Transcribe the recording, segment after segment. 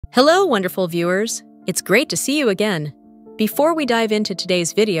Hello, wonderful viewers. It's great to see you again. Before we dive into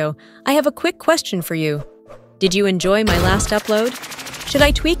today's video, I have a quick question for you. Did you enjoy my last upload? Should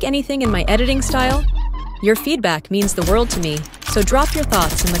I tweak anything in my editing style? Your feedback means the world to me, so drop your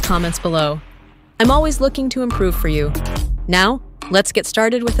thoughts in the comments below. I'm always looking to improve for you. Now, let's get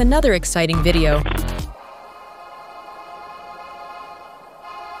started with another exciting video.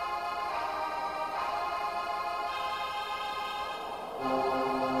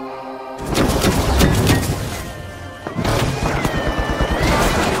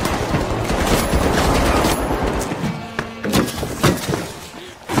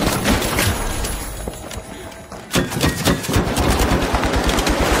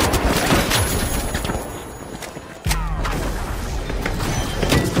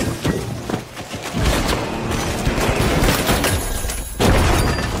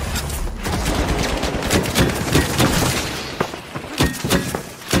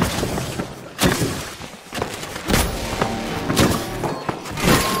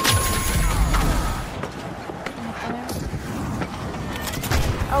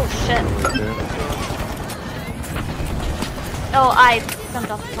 Oh shit. Oh, I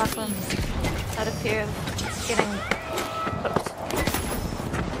jumped off the platform out of fear of getting hooked.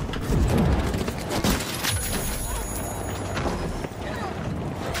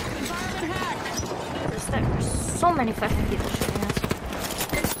 There's so many fucking people shooting us.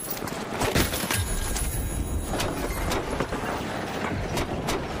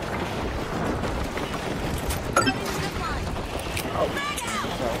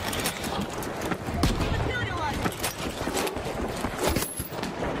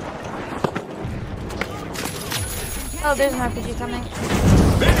 Oh, there's an RPG coming.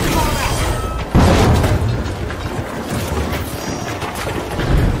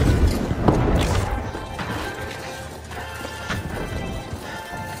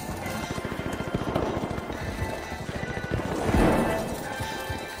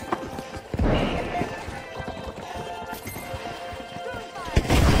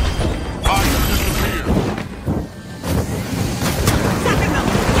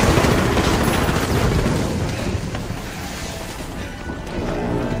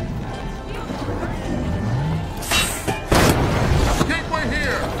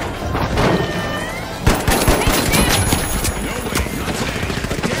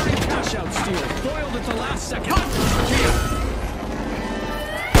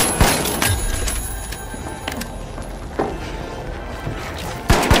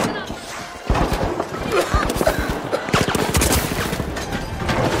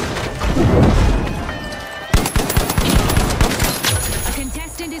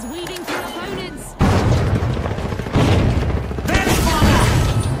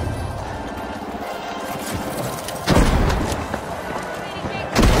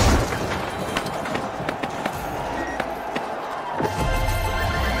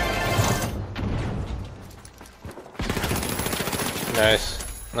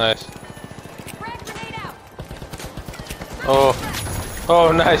 Nice.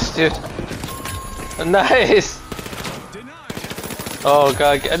 Oh, nice, dude. Nice. Oh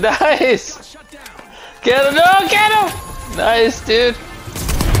god, nice. Get him! No, get him! Nice, dude.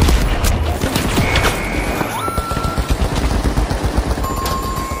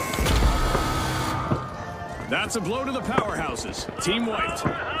 That's a blow to the powerhouses. Team wiped.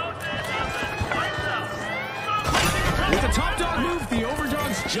 With the top dog move, the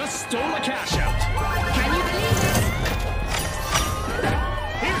overdogs just stole a cash out. Can you believe it?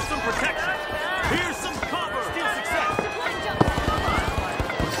 Here's some protection. Here's some cover. Steal success.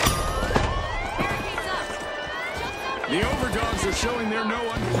 The overdogs are showing they're no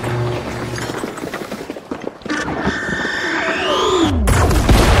one.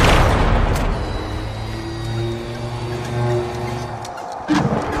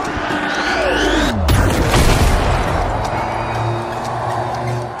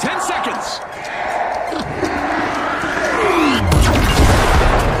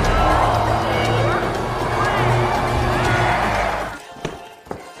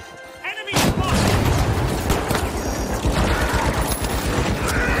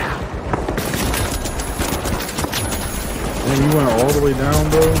 Man, you went all the way down,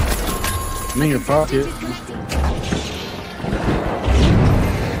 bro. I'm in your pocket.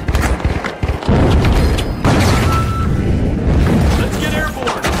 Let's get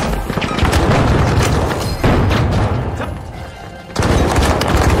airborne.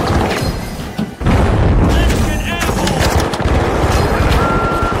 Let's get airborne.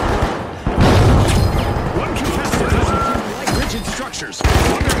 One contestant doesn't like rigid structures.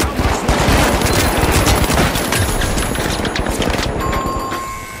 Wonder how much.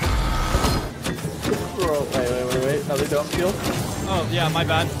 Another dome shield. Oh, yeah, my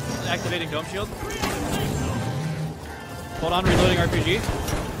bad. Activating dome shield. Hold on, reloading RPG.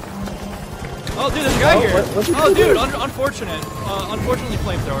 Oh, dude, there's a guy here. Oh, dude, unfortunate. Unfortunately,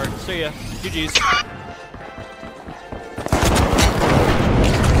 flamethrower. See ya. GG's.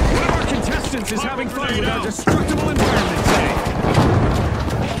 One of our contestants is having fun with our destructible environment today.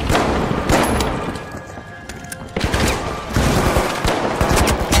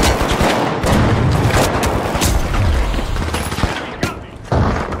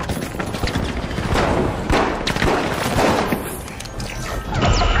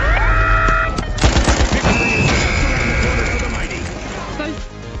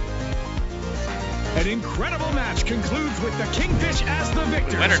 An incredible match concludes with the Kingfish as the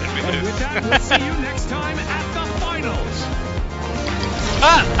victor. Winner, did we And lose? with that, we'll see you next time at the finals.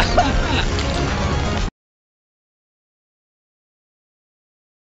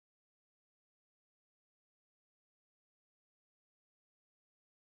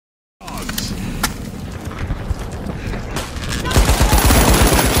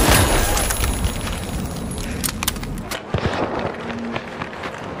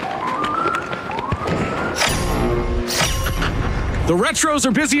 The Retros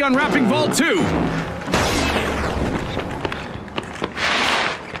are busy unwrapping Vault 2.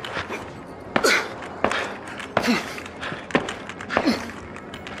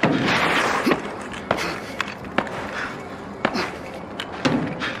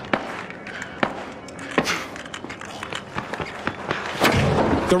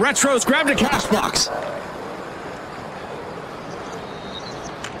 The Retros grabbed a cash box.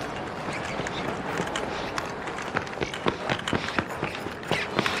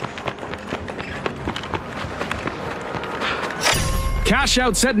 Cash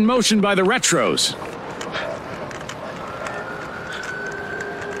out set in motion by the Retros.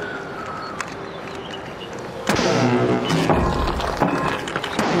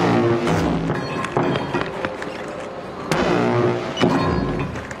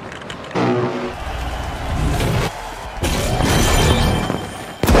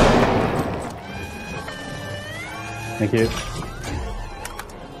 Thank you.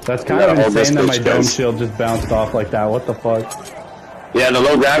 That's kind of insane that my dome shield just bounced off like that. What the fuck? Yeah, the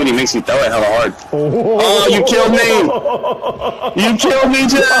low gravity makes you throw it hella hard. Oh, you killed me! You killed me,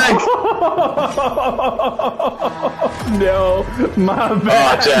 Jack! No, my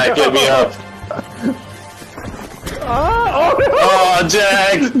bad. Oh, Jack, get me up. Oh, no. Oh,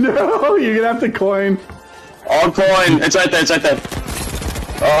 Jack! No, you're gonna have to coin. All coin. It's right there, it's right there.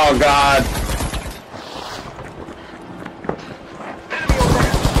 Oh, God.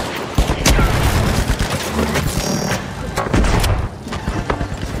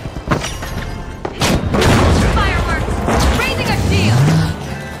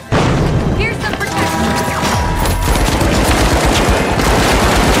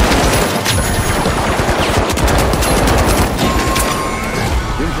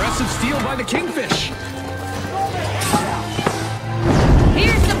 Steal by the Kingfish.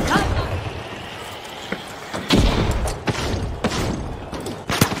 Here's some cover.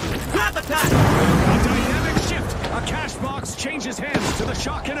 Grab attack. A dynamic shift. A cash box changes hands to the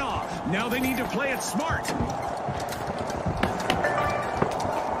shock and awe. Now they need to play it smart.